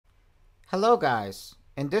Hello guys!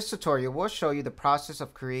 In this tutorial we'll show you the process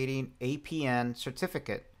of creating APN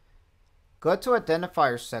certificate. Go to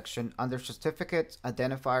Identifiers section under Certificates,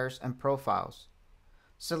 Identifiers, and Profiles.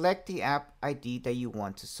 Select the app ID that you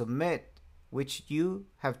want to submit, which you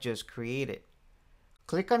have just created.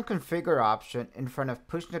 Click on Configure option in front of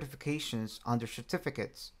Push Notifications under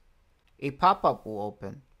Certificates. A pop-up will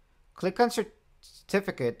open. Click on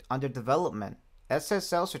Certificate under Development,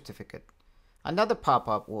 SSL Certificate. Another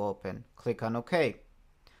pop-up will open. Click on OK.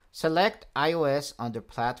 Select iOS under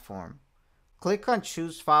Platform. Click on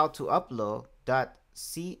Choose File to Upload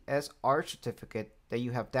 .csr certificate that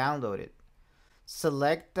you have downloaded.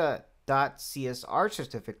 Select the .csr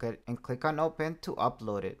certificate and click on Open to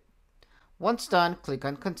upload it. Once done, click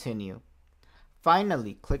on Continue.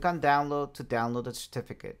 Finally, click on Download to download the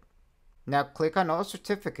certificate. Now click on All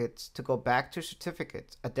Certificates to go back to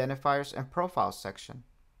Certificates, Identifiers, and Profiles section.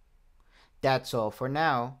 That's all for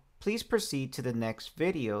now. Please proceed to the next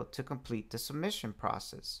video to complete the submission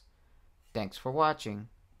process. Thanks for watching.